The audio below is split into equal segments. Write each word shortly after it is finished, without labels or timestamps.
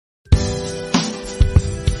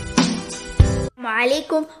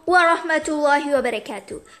Assalamualaikum warahmatullahi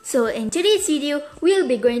wabarakatuh. So in today's video, we'll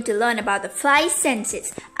be going to learn about the 5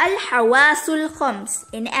 senses, الحواس الخمس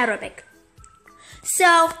in Arabic.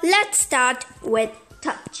 So let's start with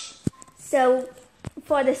touch. So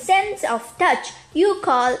for the sense of touch, you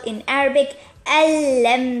call in Arabic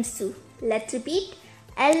al-lamsu. Let's repeat,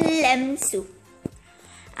 al-lamsu.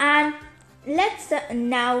 And let's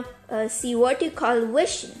now see what you call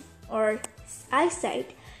vision or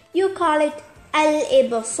eyesight. You call it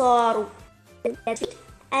al-ibsaru.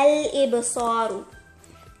 Al-ibsaru.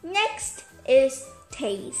 Next is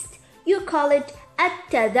taste. You call it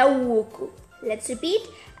at-tadawwuku. Let's repeat,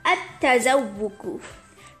 at-tazawwuku.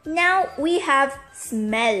 Now we have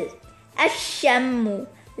smell. Ash-shammu.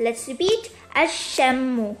 Let's repeat,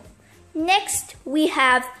 ash-shammu. Next we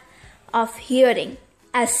have of hearing.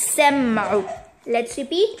 As-sam'u. Let's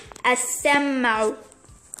repeat, as-sam'u.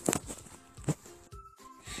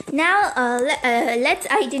 Now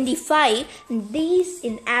let's identify these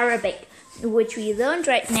in Arabic, which we learned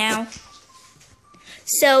right now.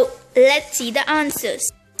 So let's see the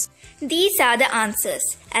answers. These are the answers.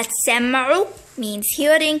 As-sam'u means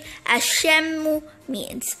hearing, ash-shammu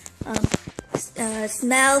means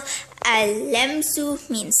smell, al-lamsu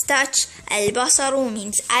means touch, al-basaru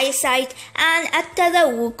means eyesight, and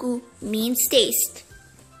at-tadawwuku means taste.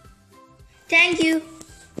 Thank you.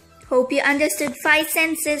 Hope you understood 5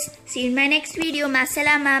 senses. See you in my next video. Ma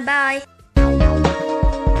salama. Bye.